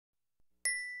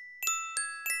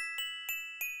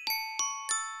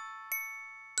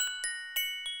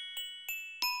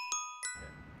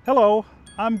Hello,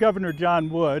 I'm Governor John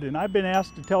Wood, and I've been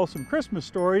asked to tell some Christmas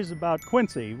stories about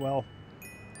Quincy. Well,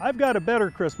 I've got a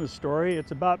better Christmas story. It's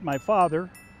about my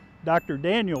father, Dr.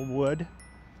 Daniel Wood,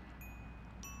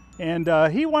 and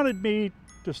he wanted me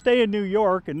to stay in New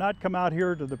York and not come out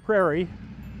here to the prairie.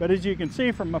 But as you can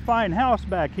see from a fine house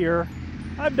back here,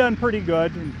 I've done pretty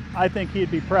good, and I think he'd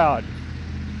be proud.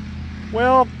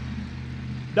 Well,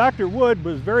 Dr. Wood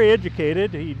was very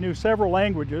educated. He knew several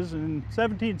languages. In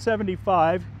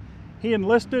 1775, he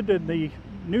enlisted in the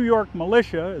New York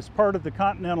militia as part of the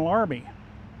Continental Army.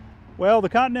 Well, the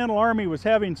Continental Army was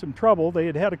having some trouble. They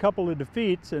had had a couple of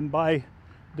defeats, and by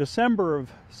December of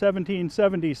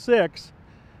 1776,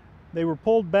 they were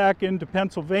pulled back into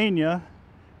Pennsylvania,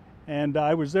 and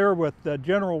I was there with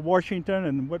General Washington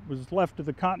and what was left of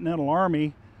the Continental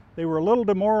Army. They were a little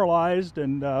demoralized,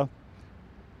 and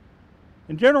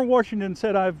General Washington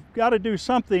said, I've got to do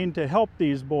something to help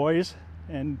these boys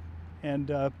and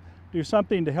do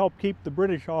something to help keep the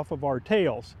British off of our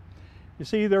tails. You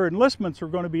see, their enlistments were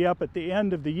going to be up at the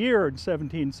end of the year in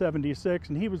 1776,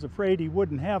 and he was afraid he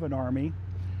wouldn't have an army.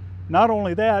 Not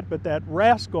only that, but that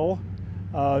rascal,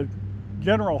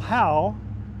 General Howe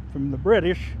from the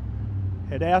British,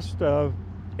 had asked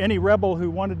any rebel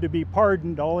who wanted to be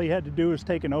pardoned, all he had to do was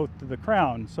take an oath to the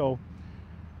crown. So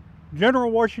General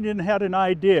Washington had an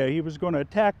idea. He was going to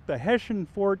attack the Hessian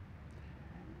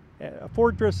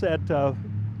fortress at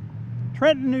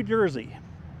Trenton, New Jersey.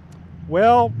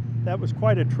 Well, that was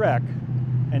quite a trek,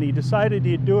 and he decided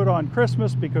he'd do it on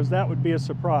Christmas because that would be a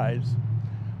surprise.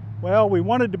 Well, we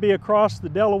wanted to be across the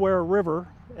Delaware River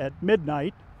at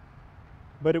midnight,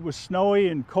 but it was snowy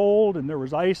and cold, and there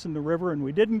was ice in the river, and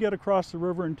we didn't get across the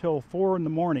river until 4 in the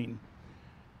morning.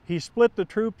 He split the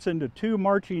troops into 2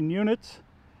 marching units,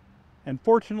 and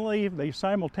fortunately, they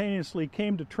simultaneously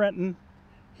came to Trenton.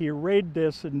 He arrayed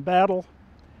this in battle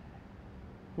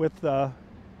with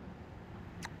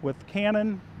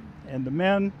cannon and the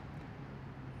men.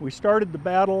 We started the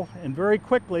battle, and very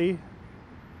quickly,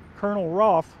 Colonel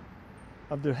Roff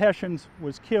of the Hessians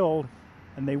was killed,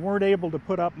 and they weren't able to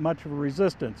put up much of a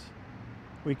resistance.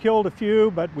 We killed a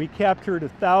few, but we captured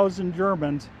 1,000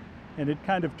 Germans, and it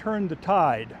kind of turned the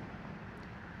tide.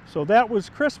 So that was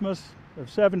Christmas of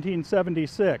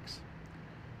 1776.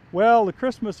 Well, the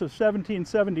Christmas of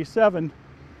 1777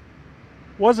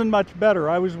 wasn't much better.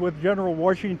 I was with General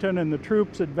Washington and the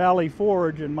troops at Valley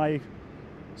Forge, and my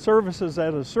services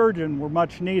as a surgeon were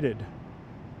much needed.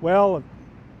 Well,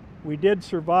 we did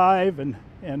survive and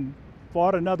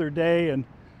fought another day, and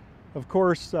of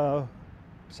course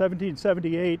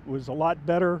 1778 was a lot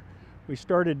better. We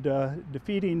started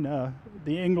defeating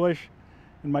the English,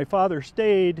 and my father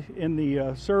stayed in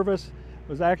the service,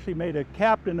 was actually made a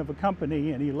captain of a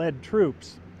company, and he led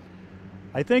troops.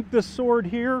 I think this sword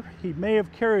here, he may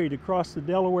have carried across the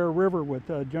Delaware River with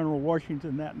General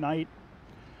Washington that night.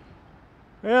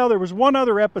 Well, there was one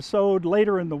other episode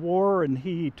later in the war, and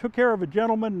he took care of a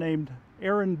gentleman named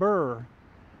Aaron Burr.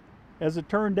 As it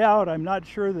turned out, I'm not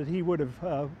sure that he would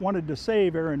have wanted to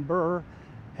save Aaron Burr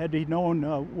had he known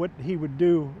what he would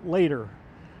do later.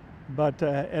 But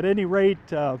at any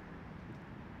rate,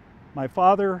 my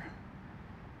father,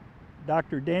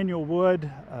 Dr. Daniel Wood,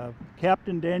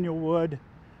 Captain Daniel Wood,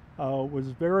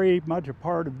 was very much a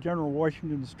part of General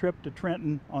Washington's trip to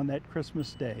Trenton on that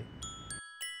Christmas day.